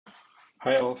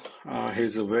Hi all,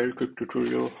 here's a very quick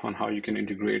tutorial on how you can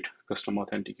integrate custom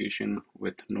authentication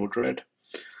with Node-RED.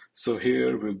 So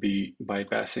here we'll be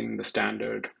bypassing the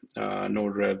standard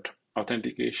Node-RED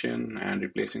authentication and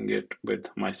replacing it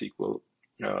with MySQL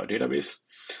database.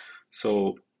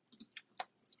 So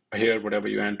here, whatever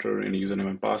you enter in username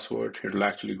and password, it will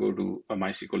actually go to a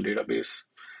MySQL database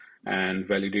and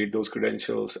validate those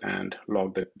credentials and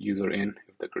log the user in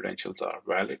if the credentials are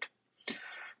valid.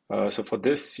 So for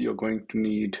this, you're going to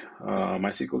need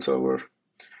MySQL Server.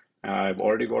 I've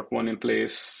already got one in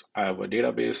place. I have a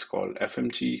database called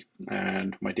FMG,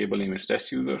 and my table name is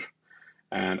test user.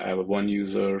 And I have one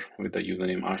user with the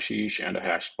username Ashish and a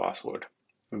hashed password.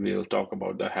 We'll talk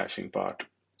about the hashing part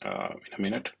in a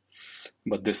minute.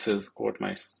 But this is what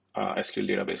my SQL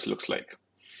database looks like.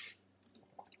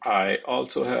 I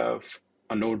also have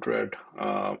a Node-RED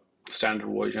standard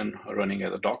version running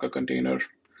as a Docker container.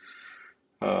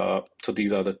 So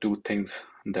these are the two things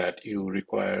that you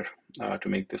require to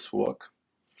make this work.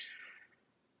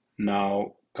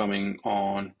 Now coming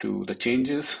on to the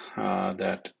changes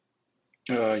that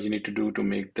you need to do to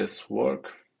make this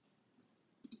work.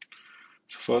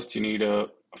 So first you need a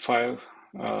file.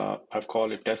 I've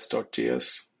called it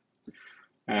test.js,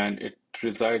 and it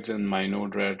resides in my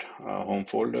Node-RED home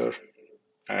folder,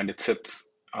 and it sits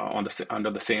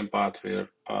under the same path where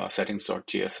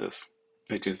settings.js is,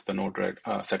 which is the Node-RED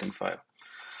settings file.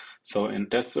 So in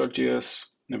test.js,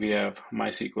 we have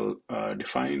MySQL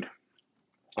defined,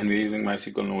 and we're using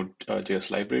MySQL Node.js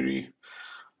library,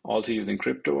 also using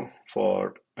crypto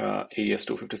for AES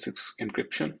 256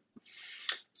 encryption.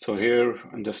 So here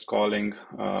I'm just calling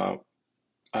my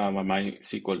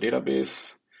MySQL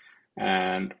database,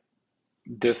 and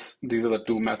these are the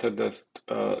two methods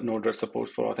that Node.js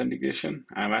supports for authentication.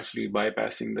 I'm actually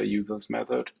bypassing the users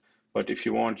method, but if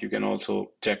you want, you can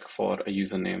also check for a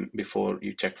username before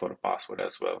you check for a password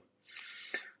as well.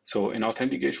 So in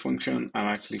authentication function, I'm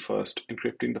actually first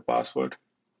encrypting the password.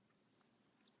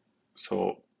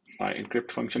 So my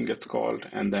encrypt function gets called,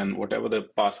 and then whatever the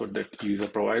password that user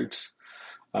provides,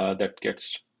 that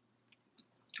gets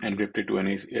encrypted to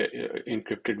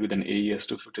encrypted with an AES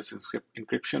 256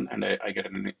 encryption, and I get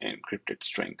an encrypted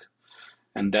string,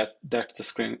 and that's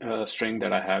the string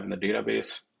that I have in the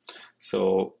database.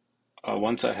 So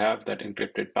once I have that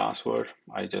encrypted password,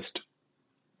 I just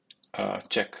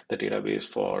check the database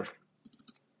for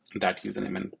that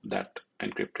username and that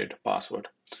encrypted password.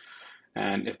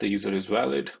 And if the user is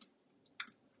valid,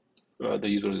 the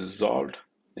user is resolved.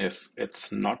 If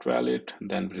it's not valid,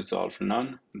 then resolve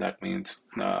none. That means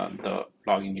the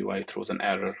login UI throws an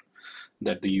error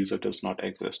that the user does not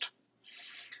exist.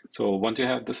 So once you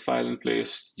have this file in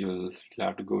place, you'll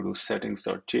have to go to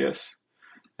settings.js.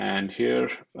 And here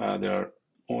there are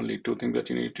only two things that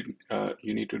you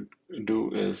need to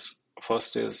do. Is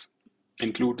first is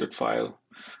include that file.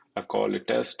 I've called it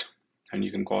test, and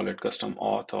you can call it custom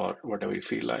auth or whatever you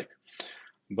feel like.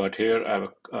 But here I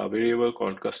have a variable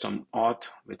called custom auth,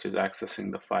 which is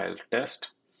accessing the file test.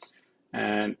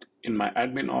 And in my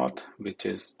admin auth, which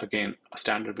is again a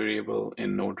standard variable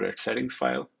in Node-RED settings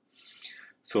file.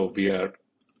 So we are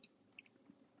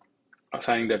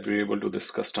assigning that variable to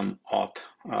this custom auth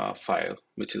file,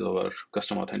 which is our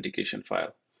custom authentication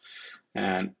file.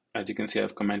 And as you can see,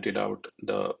 I've commented out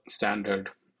the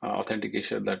standard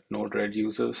authentication that Node-RED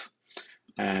uses,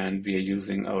 and we are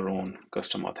using our own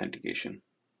custom authentication.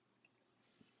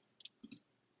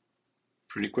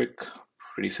 Pretty quick,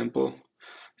 pretty simple.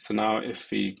 So now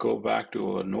if we go back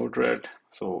to our Node-RED,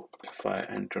 so if I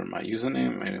enter my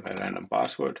username and if I random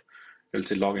password, it'll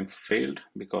say login failed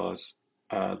because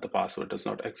the password does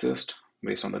not exist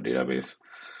based on the database.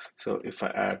 So if I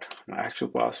add my actual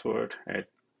password,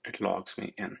 it logs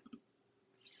me in.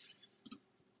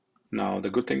 Now the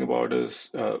good thing about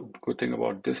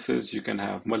this is you can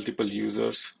have multiple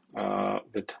users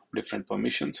with different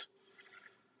permissions.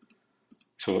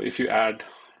 So if you add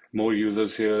more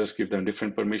users here, give them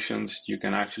different permissions, you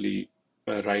can actually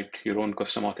write your own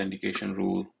custom authentication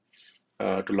rule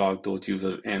to log those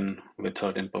users in with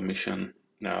certain permission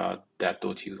that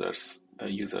those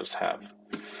users have.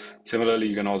 Similarly,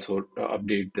 you can also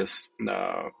update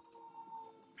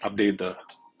the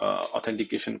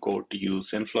authentication code to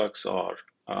use Influx or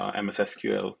MS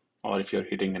SQL, or if you're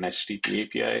hitting an HTTP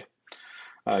API,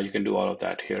 you can do all of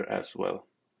that here as well.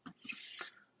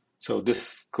 So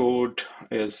this code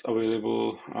is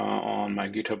available on my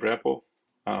GitHub repo.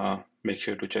 Make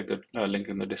sure to check the link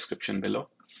in the description below.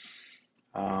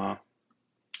 I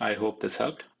hope this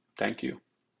helped. Thank you.